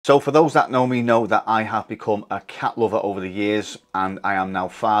So for those that know me know that I have become a cat lover over the years, and I am now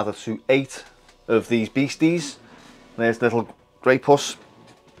father to 8 of these beasties. There's little grey puss.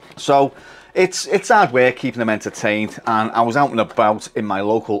 So it's hard work keeping them entertained, and I was out and about in my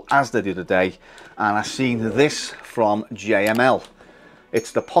local Asda the other day and I seen this from JML.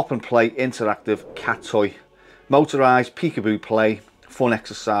 It's the Pop and Play interactive cat toy. Motorised peekaboo play, fun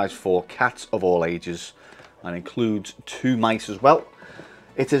exercise for cats of all ages, and includes 2 mice as well.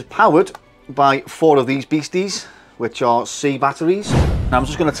 It is powered by 4 of these beasties, which are C batteries. Now I'm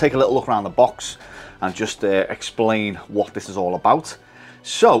just going to take a little look around the box and just explain what this is all about.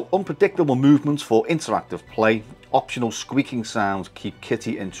 So, unpredictable movements for interactive play, optional squeaking sounds keep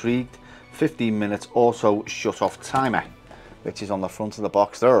Kitty intrigued, 15 minutes auto shut off timer, which is on the front of the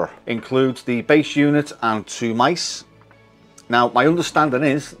box there. Includes the base unit and 2 mice. Now my understanding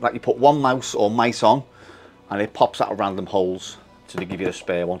is that you put 1 mouse or mice on and it pops out of random holes, so they give you a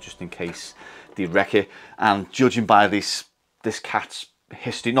spare one just in case they wreck it. And judging by this cat's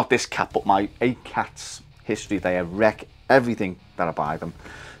history, not this cat but my 8 cats history, they wreck everything that I buy them.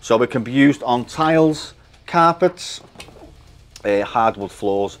 So it can be used on tiles, carpets, hardwood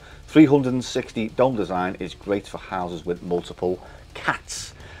floors. 360 dome design is great for houses with multiple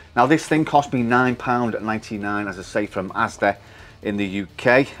cats. Now this thing cost me £9.99, as I say, from Asda in the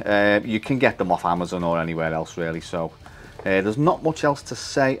UK. You can get them off Amazon or anywhere else really, so there's not much else to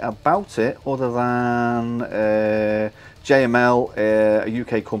say about it other than JML, a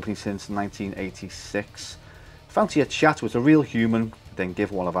UK company since 1986. Fancy a chat with a real human, then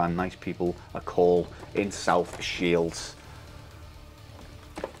give one of our nice people a call in South Shields.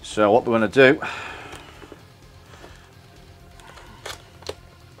 So what we're going to do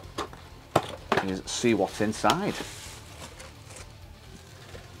is see what's inside.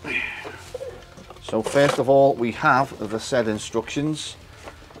 So first of all, we have the said instructions,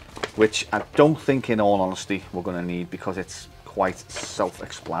 which I don't think, in all honesty, we're going to need because it's quite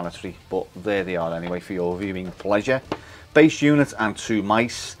self-explanatory, but there they are anyway for your viewing pleasure. Base unit and 2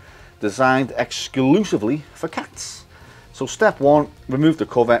 mice, designed exclusively for cats. So step 1, remove the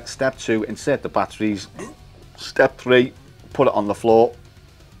cover. Step 2, insert the batteries. Step 3, put it on the floor,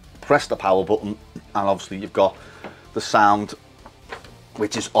 press the power button, and obviously you've got the sound,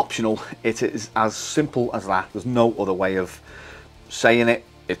 which is optional. It is as simple as that. There's no other way of saying it.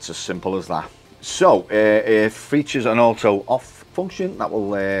 It's as simple as that. So it features an auto off function that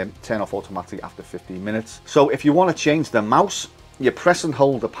will turn off automatically after 15 minutes. So if you want to change the mouse, you press and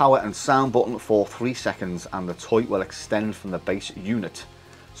hold the power and sound button for 3 seconds and the toy will extend from the base unit.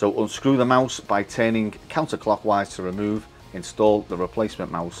 So unscrew the mouse by turning counterclockwise to remove. Install the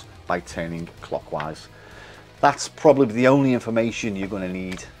replacement mouse by turning clockwise. That's probably the only information you're going to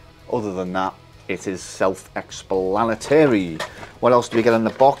need. Other than that, it is self-explanatory. What else do we get in the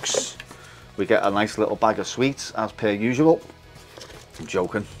box? We get a nice little bag of sweets as per usual. I'm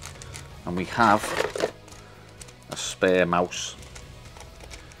joking. And we have a spare mouse.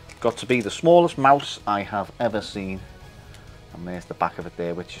 Got to be the smallest mouse I have ever seen. And there's the back of it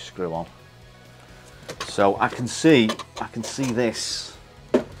there, which you screw on. So I can see this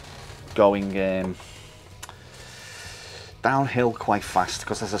going downhill quite fast,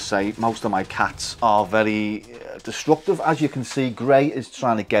 because as I say, most of my cats are very destructive. As you can see, Grey is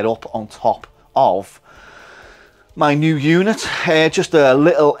trying to get up on top of my new unit. Just a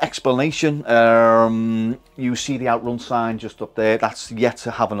little explanation. You see the outrun sign just up there. That's yet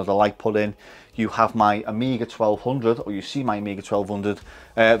to have another light put in. You have my Amiga 1200, or you see my Amiga 1200.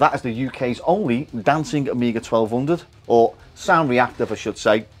 That is the UK's only dancing Amiga 1200, or sound reactive I should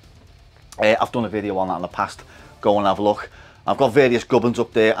say. I've done a video on that in the past. Go and have a look. I've got various gubbins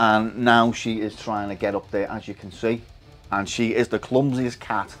up there, and now she is trying to get up there, as you can see, and she is the clumsiest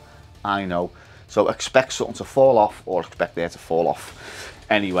cat I know. So expect something to fall off, or expect there to fall off.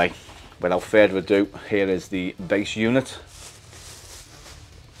 Anyway, without further ado, here is the base unit,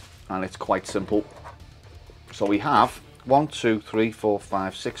 and it's quite simple. So we have 1, 2, 3, 4,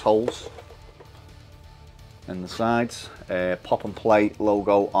 5, 6 holes in the sides, Pop and Play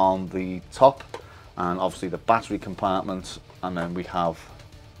logo on the top, and obviously the battery compartment, and then we have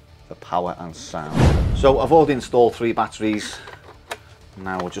the power and sound. So I've already installed 3 batteries.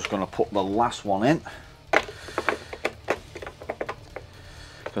 Now we're just going to put the last one in,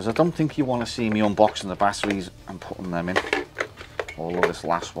 because I don't think you want to see me unboxing the batteries and putting them in, although this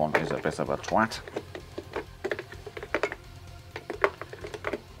last one is a bit of a twat.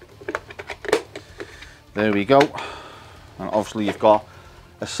 There we go. And obviously you've got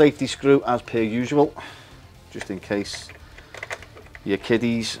a safety screw as per usual, just in case your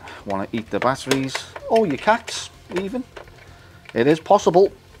kiddies want to eat the batteries, or your cats even. It is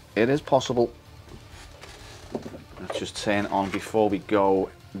possible. it is possible. Let's just turn it on before we go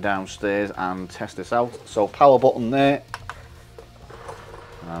downstairs and test this out. So power button there,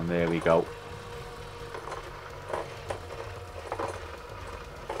 and there we go.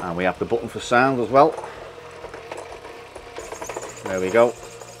 And we have the button for sound as well. There we go.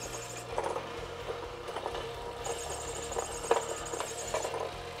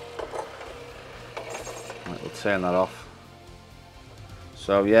 Right, we'll turn that off.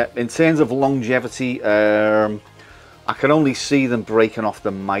 So yeah, in terms of longevity, I can only see them breaking off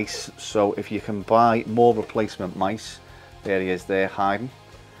the mice. So if you can buy more replacement mice, there he is there hiding.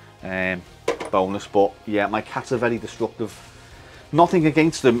 Bonus, but yeah, my cats are very destructive. Nothing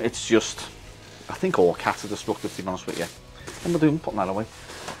against them, it's just, I think all cats are destructive, to be honest with you. What am I doing? Putting that away.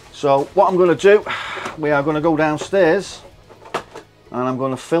 So what I'm going to do, we are going to go downstairs and I'm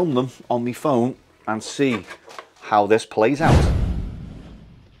going to film them on my phone and see how this plays out.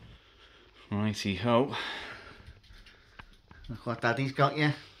 Righty ho. Look what Daddy's got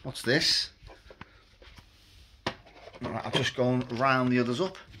you. What's this? Right, I'm just going round the others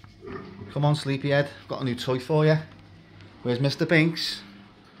up. Come on, sleepyhead. I've got a new toy for you. Where's Mr. Binks?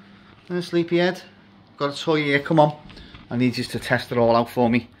 There's sleepyhead. Got a toy here, come on. I need you to test it all out for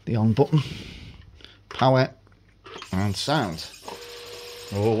me. The on button, power, and sound.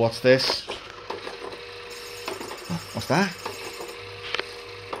 Oh, what's this? What's that?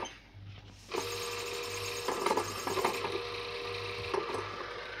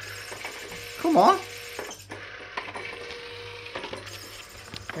 Come on.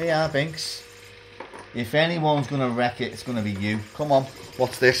 There you are, Binks. If anyone's going to wreck it, it's going to be you. Come on.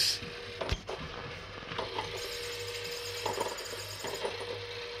 What's this?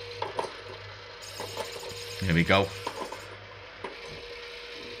 Here we go.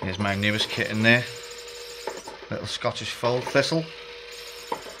 Here's my newest kitten there. Little Scottish fold thistle.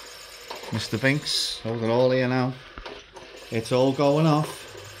 Mr. Binks. Hold it all here now. It's all going off.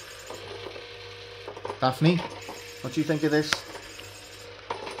 Daphne, what do you think of this?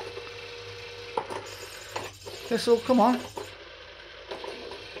 Thistle, come on.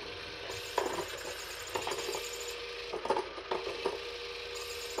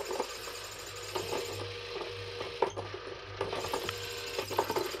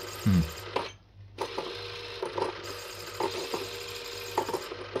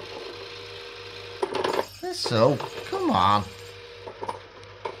 Thistle, come on.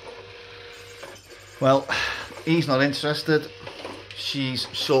 Well, he's not interested. She's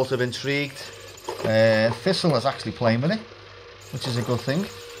sort of intrigued. Thistle is actually playing with it, which is a good thing.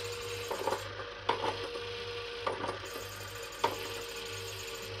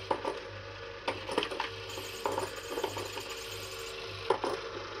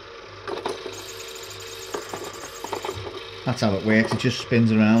 That's how it works. It just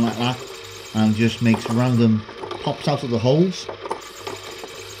spins around like that and just makes random pops out of the holes.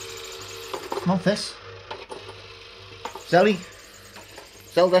 Come on, Fizz. Zelly.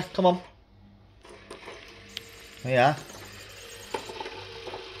 Zelda, come on. There you are.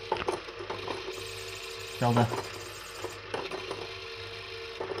 Zelda.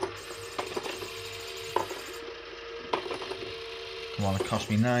 Come on, it cost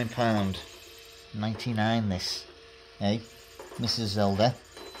me £9.99 this. Hey, Mrs. Zelda.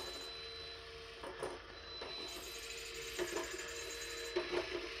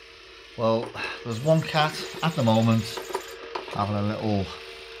 Well, there's one cat at the moment having a little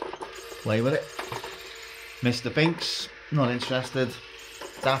play with it. Mr. Binks, not interested.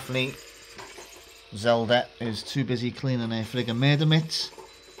 Daphne, Zelda is too busy cleaning her friggin' murder mitts.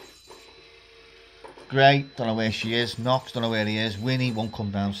 Gray, don't know where she is. Knox, don't know where he is. Winnie won't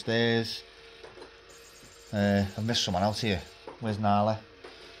come downstairs. I've missed someone else here. Where's Nala?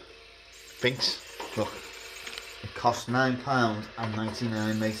 Binks, look. It costs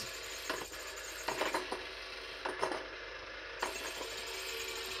 £9.99, mate.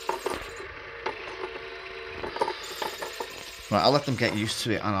 Right, I'll let them get used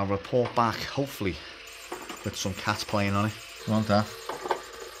to it and I'll report back, hopefully, with some cats playing on it. Come on, Dad.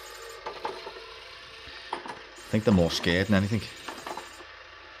 I think they're more scared than anything.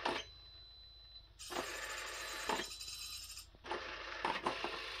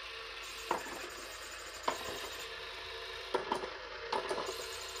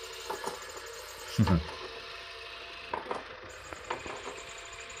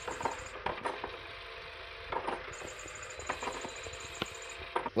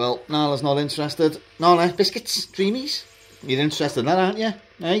 Well, Nala's not interested. Nala, biscuits, dreamies? You're interested in that, aren't you?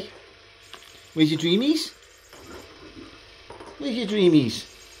 Hey? Where's your dreamies? Where's your dreamies?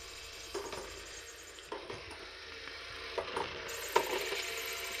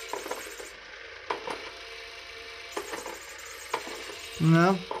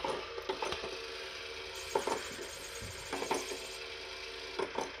 No.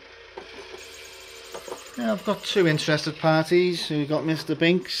 Yeah, I've got two interested parties. We've got Mr.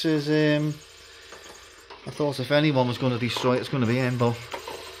 Binks as I thought if anyone was going to destroy it, it's going to be him, but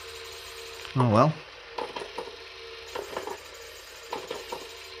oh well.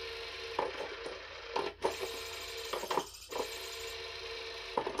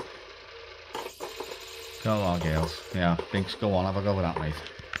 Go on, girls. Yeah, Binks, go on, have a go with that, mate.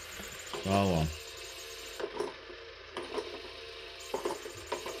 Go on.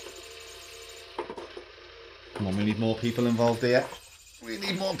 Come on, we need more people involved here. We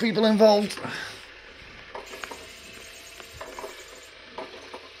need more people involved.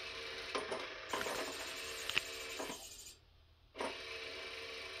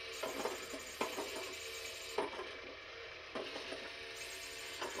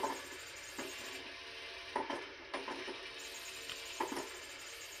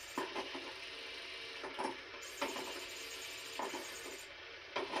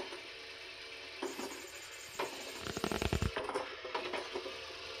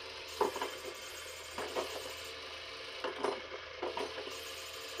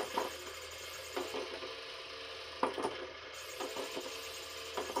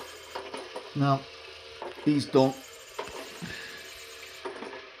 Now, he's done.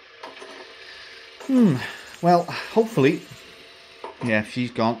 Well, hopefully, yeah,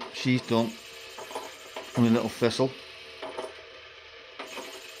 she's gone. She's done. Only a little thistle.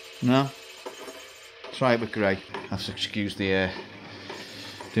 No. Try it with grey. Have to excuse the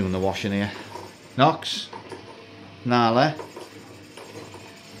doing the washing here. Knox, Nala,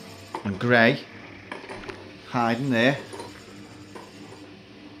 and grey hiding there.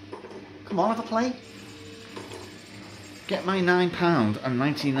 Come on, have a play. Get my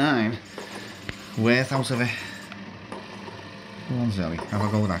 £9.99 worth out of it. Go on, Zoe, have a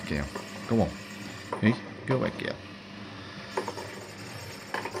go with that girl. Go on. Hey, go away, girl.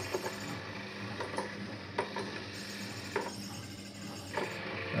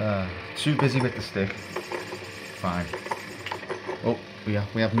 Too busy with the stick. Fine. Oh, we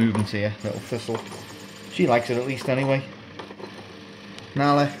have movement here. Little thistle. She likes it at least anyway.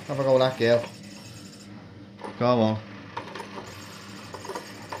 Nala, have a go with that girl. Go on.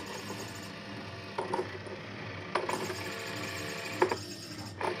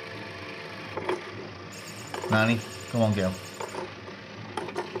 Nanny, come on, girl.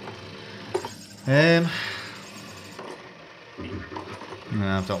 No,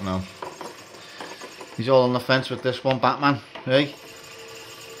 I don't know. He's all on the fence with this one, Batman. Hey,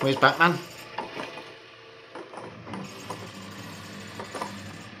 where's Batman?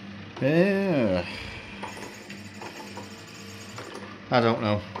 I don't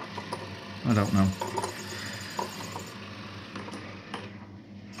know. I don't know.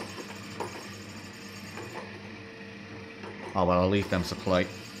 Oh well, I'll leave them to play.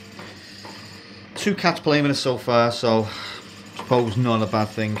 2 cats playing with us so far, so I suppose not a bad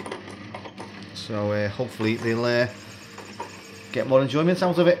thing. So hopefully they'll get more enjoyment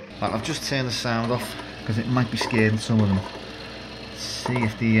out of it. Right, I've just turned the sound off because it might be scaring some of them. See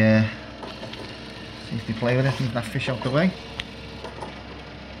if they play with it and get that fish out the way.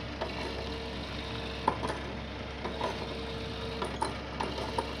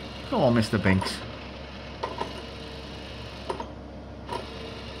 Go on, Mr. Binks.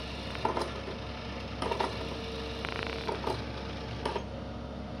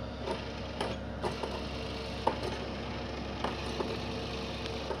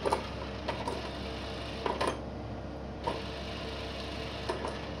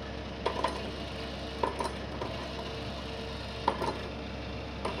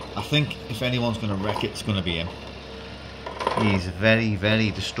 I think if anyone's going to wreck it, it's going to be him. He's a very,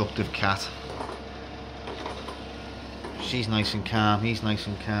 very destructive cat. She's nice and calm, he's nice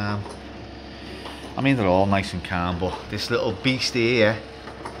and calm. I mean, they're all nice and calm, but this little beastie here,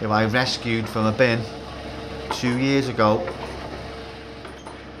 who I rescued from a bin 2 years ago,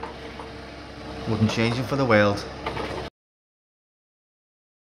 wouldn't change him for the world.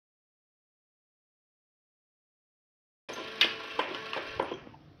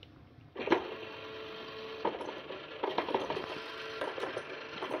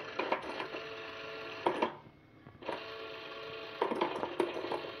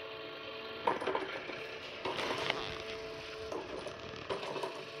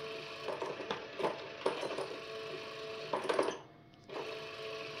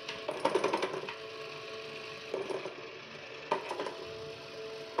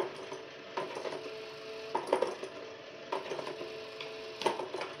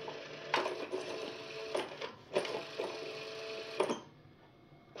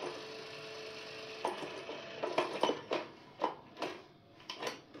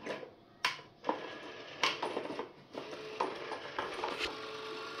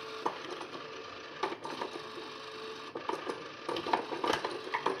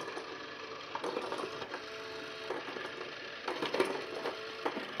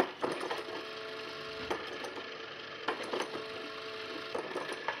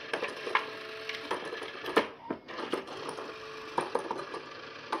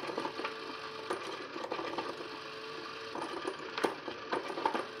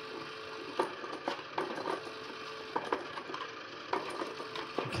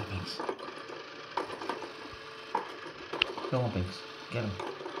 Binks. Go on, Binks. Get him.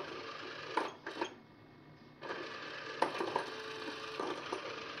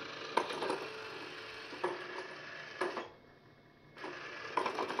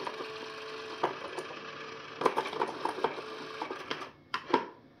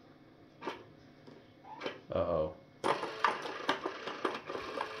 Uh-oh.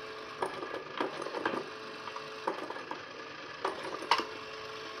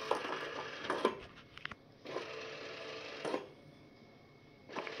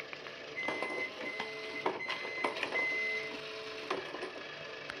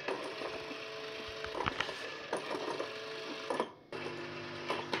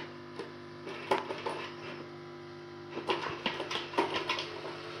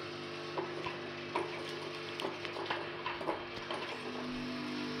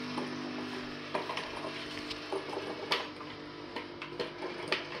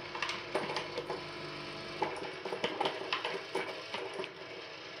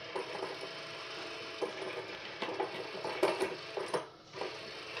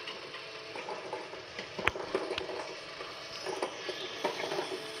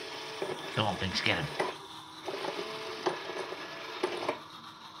 Come on, Binks, get him.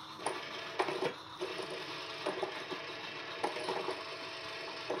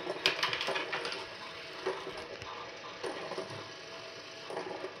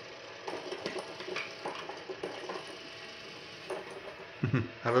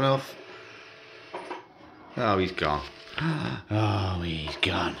 Have enough? Oh, he's gone. Oh, he's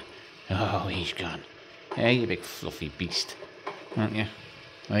gone. Oh, he's gone. Hey, you big fluffy beast, aren't you?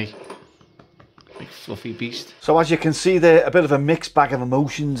 Hey, big fluffy beast. So as you can see there, a bit of a mixed bag of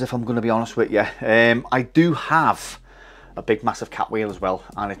emotions, if I'm going to be honest with you. I do have a big massive cat wheel as well,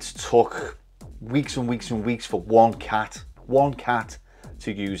 and it's took weeks and weeks and weeks for one cat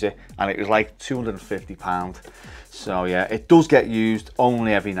to use it, and it was like £250. So yeah, it does get used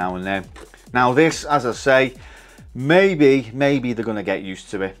only every now and then. Now this, as I say, maybe they're going to get used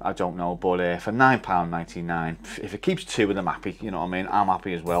to it, I don't know, but for £9.99, if it keeps two of them happy, you know what I mean, I'm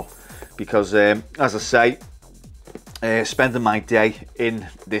happy as well, because as I say, spending my day in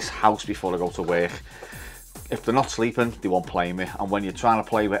this house before I go to work, if they're not sleeping, they won't play with, and when you're trying to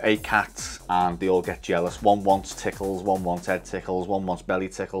play with 8 cats and they all get jealous, one wants tickles, one wants head tickles, one wants belly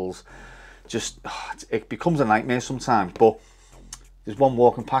tickles, just it becomes a nightmare sometimes. But there's one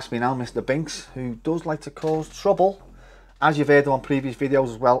walking past me now, Mr. Binks, who does like to cause trouble, as you've heard on previous videos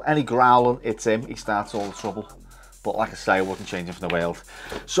as well. Any growling, it's him, he starts all the trouble. But like I say, I wouldn't change him for the world.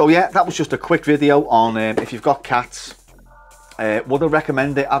 So yeah, that was just a quick video on if you've got cats. Would I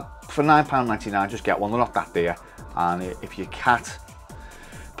recommend it? For £9.99, just get one, they're not that dear. And if your cat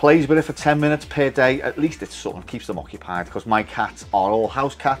plays with it for 10 minutes per day, at least it's something, keeps them occupied, because my cats are all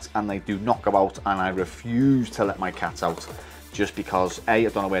house cats and they do not go out, and I refuse to let my cats out, just because A, I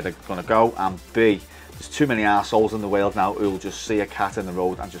don't know where they're going to go, and B, there's too many arseholes in the world now who will just see a cat in the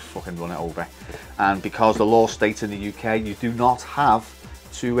road and just fucking run it over. And because the law states in the UK, you do not have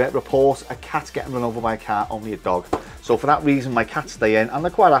to report a cat getting run over by a car, only a dog. So for that reason, my cats stay in, and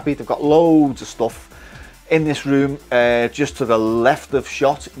they're quite happy. They've got loads of stuff in this room. Just to the left of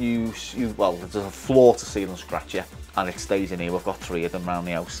shot, well, there's a floor to seal and scratch you, and it stays in here. We've got 3 of them around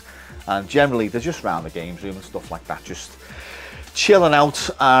the house, and generally they're just around the games room and stuff like that, just chilling out.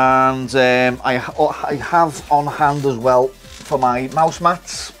 And I have on hand as well for my mouse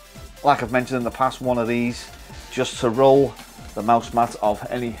mats, like I've mentioned in the past, one of these just to roll the mouse mat of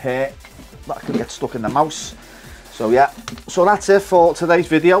any hair that can get stuck in the mouse. So yeah, so that's it for today's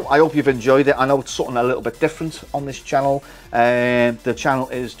video. I hope you've enjoyed it. I know it's something a little bit different on this channel. The channel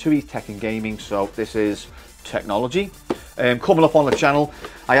is 2E Tech and Gaming, so this is technology. Coming up on the channel,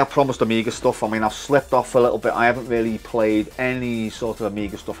 I have promised Amiga stuff. I mean, I've slipped off a little bit. I haven't really played any sort of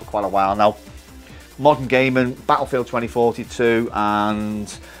Amiga stuff for quite a while now. Modern gaming, Battlefield 2042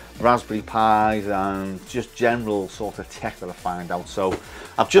 and Raspberry Pis, and just general sort of tech that I find out. So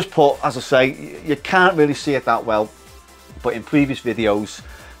I've just put, as I say, you can't really see it that well, but in previous videos,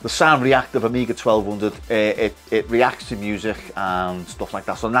 the sound reactive Amiga 1200, it reacts to music and stuff like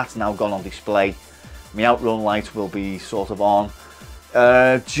that. So that's now gone on display. My outrun light will be sort of on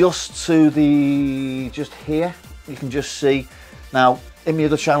just here. You can just see. Now in my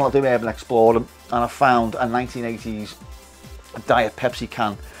other channel I do Urban Exploring, and I found a 1980s Diet Pepsi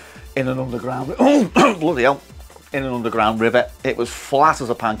can in an underground, bloody hell, in an underground river. It was flat as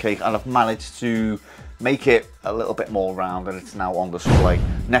a pancake, and I've managed to make it a little bit more round, and it's now on display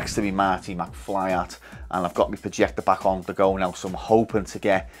next to me Marty McFly at, and I've got my projector back on to go now, so I'm hoping to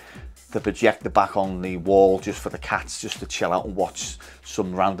get the projector back on the wall just for the cats, just to chill out and watch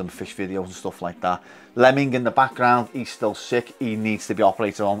some random fish videos and stuff like that. Lemming in the background, he's still sick, he needs to be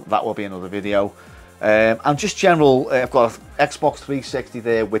operated on. That will be another video. And just general, I've got an Xbox 360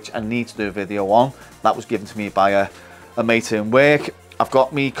 there which I need to do a video on. That was given to me by a mate in work. I've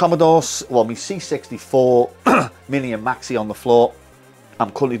got me Commodore, well, my C64 Mini and Maxi on the floor.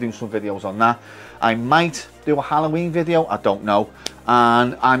 I'm currently doing some videos on that. I might do a Halloween video, I don't know.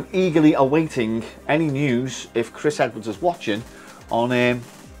 And I'm eagerly awaiting any news, if Chris Edwards is watching, on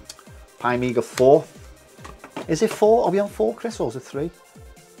Amiga 4. Is it 4? Are we on 4, Chris, or is it 3?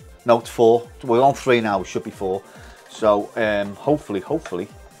 No, it's 4. We're on 3 now, it should be 4. So hopefully,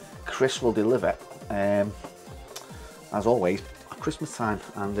 Chris will deliver, as always, at Christmas time,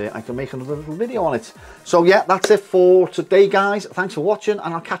 and I can make another little video on it. So yeah, that's it for today, guys. Thanks for watching,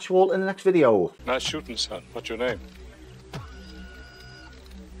 and I'll catch you all in the next video. Nice shooting, son. What's your name?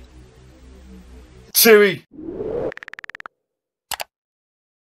 Chewy.